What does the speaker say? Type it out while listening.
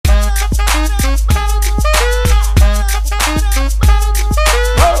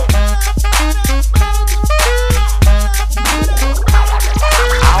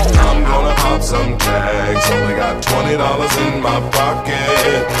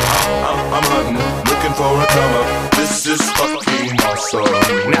for a come up. This is fucking awesome.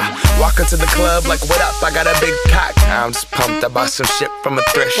 Now, walk into the club like, what up? I got a big cock. I'm just pumped. I bought some shit from a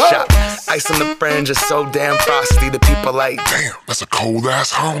thrift shop. Ice on the fringe is so damn frosty. The people like, damn, that's a cold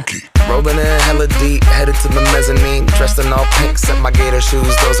ass honky. Rolling in hella deep, headed to the mezzanine. Dressed in all pink, set my gator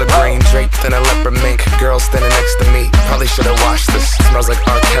shoes. Those are green, draped in a leopard mink. Girl standing next to me. Probably should've washed this. Smells like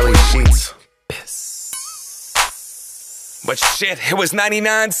R. Kelly sheets. But shit, it was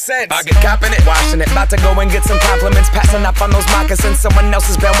 99 cents. I get copping it, washing it. About to go and get some compliments. Passing up on those moccasins. Someone else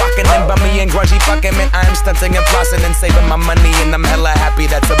has been walking in by me and grungy fucking man. I am stunting and flossing and saving my money, and I'm hella happy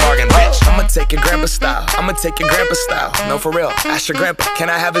that's a bargain, bitch. I'ma take your grandpa style. I'ma take your grandpa style. No, for real. Ask your grandpa,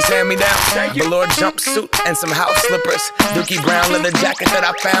 can I have his hand-me-down? Velour jumpsuit and some house slippers. Dookie brown leather jacket that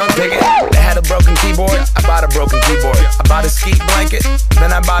I found. Dig it. They had a broken keyboard. I bought a broken keyboard. I bought a ski blanket.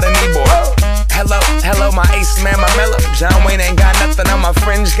 Then I bought a kneeboard. Hello, hello, my ace man, my mellow. John Wayne ain't got nothing on my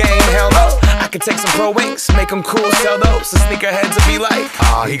fringe game, hell no. I could take some pro wings, make them cool, sell those. The sneakerheads will be like,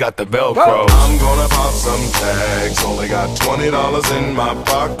 ah, he got the Velcro. I'm gonna pop some tags, only got $20 in my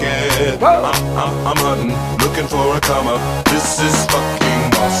pocket. I'm hunting, looking for a come up. This is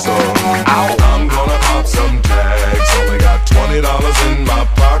fucking awesome. Ow. I'm gonna pop some tags, only got $20 in my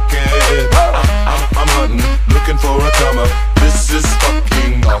pocket. I'm hunting, looking for a come up. This is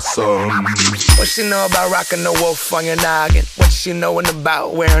fucking awesome. What she know about rocking the wolf on your noggin? What she knowin'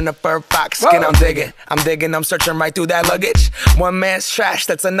 about wearing a fur fox skin? I'm digging, I'm searching right through that luggage. One man's trash,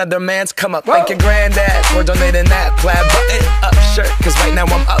 that's another man's come up. Thank your granddad for donating that plaid button up shirt, cause right now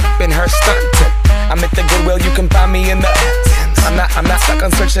I'm up in her stuntin'. I'm at the Goodwill, you can find me in the I'm not stuck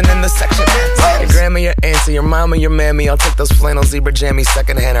on searching in the section. Your grandma, your auntie, your mama, your mammy. I'll take those flannel zebra jammies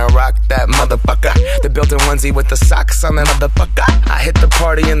secondhand and rock that motherfucker. The built-in onesie with the socks on that motherfucker. I hit the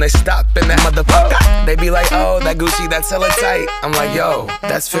party and they stop in that motherfucker. They be like, oh, that Gucci, that's hella tight. I'm like, yo,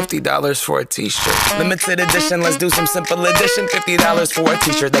 that's $50 for a t-shirt. Limited edition, let's do some simple edition. $50 for a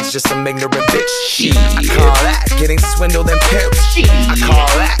t-shirt, that's just some ignorant bitch. Shit. I call that getting swindled and pimped. I call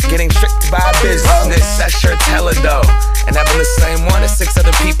that getting tricked by business. That shirt's hella dope. And having the same one as 6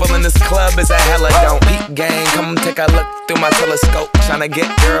 other people in this club is a hella don't. Peep gang, come take a look through my telescope. Tryna get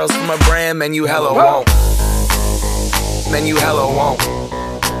girls from a brand, man, you hella won't. Man, you hella won't.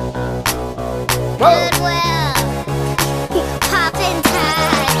 Goodwill, poppin'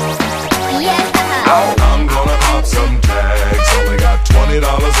 tags, yeah. I'm gonna pop some tags, only got $20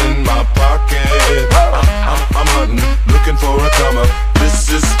 in my pocket. I'm hunting, looking for a come up. This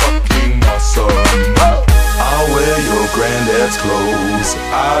is fucking awesome. I'll wear your granddad's clothes,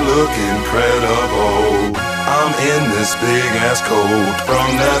 I look incredible. I'm in this big ass coat from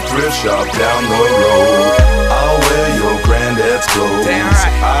that thrift shop down the road. I'll wear your granddad's clothes,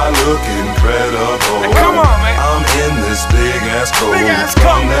 I look incredible. Hey, come on, man. I'm in this big ass coat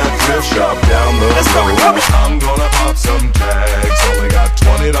from that thrift shop down the road. I'm gonna pop some tags, only got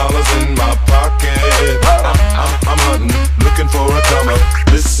 $20 in my pocket. I'm hunting, looking for a come up.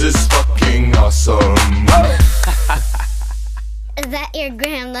 This is fucking awesome. Is that your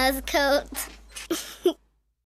grandma's coat?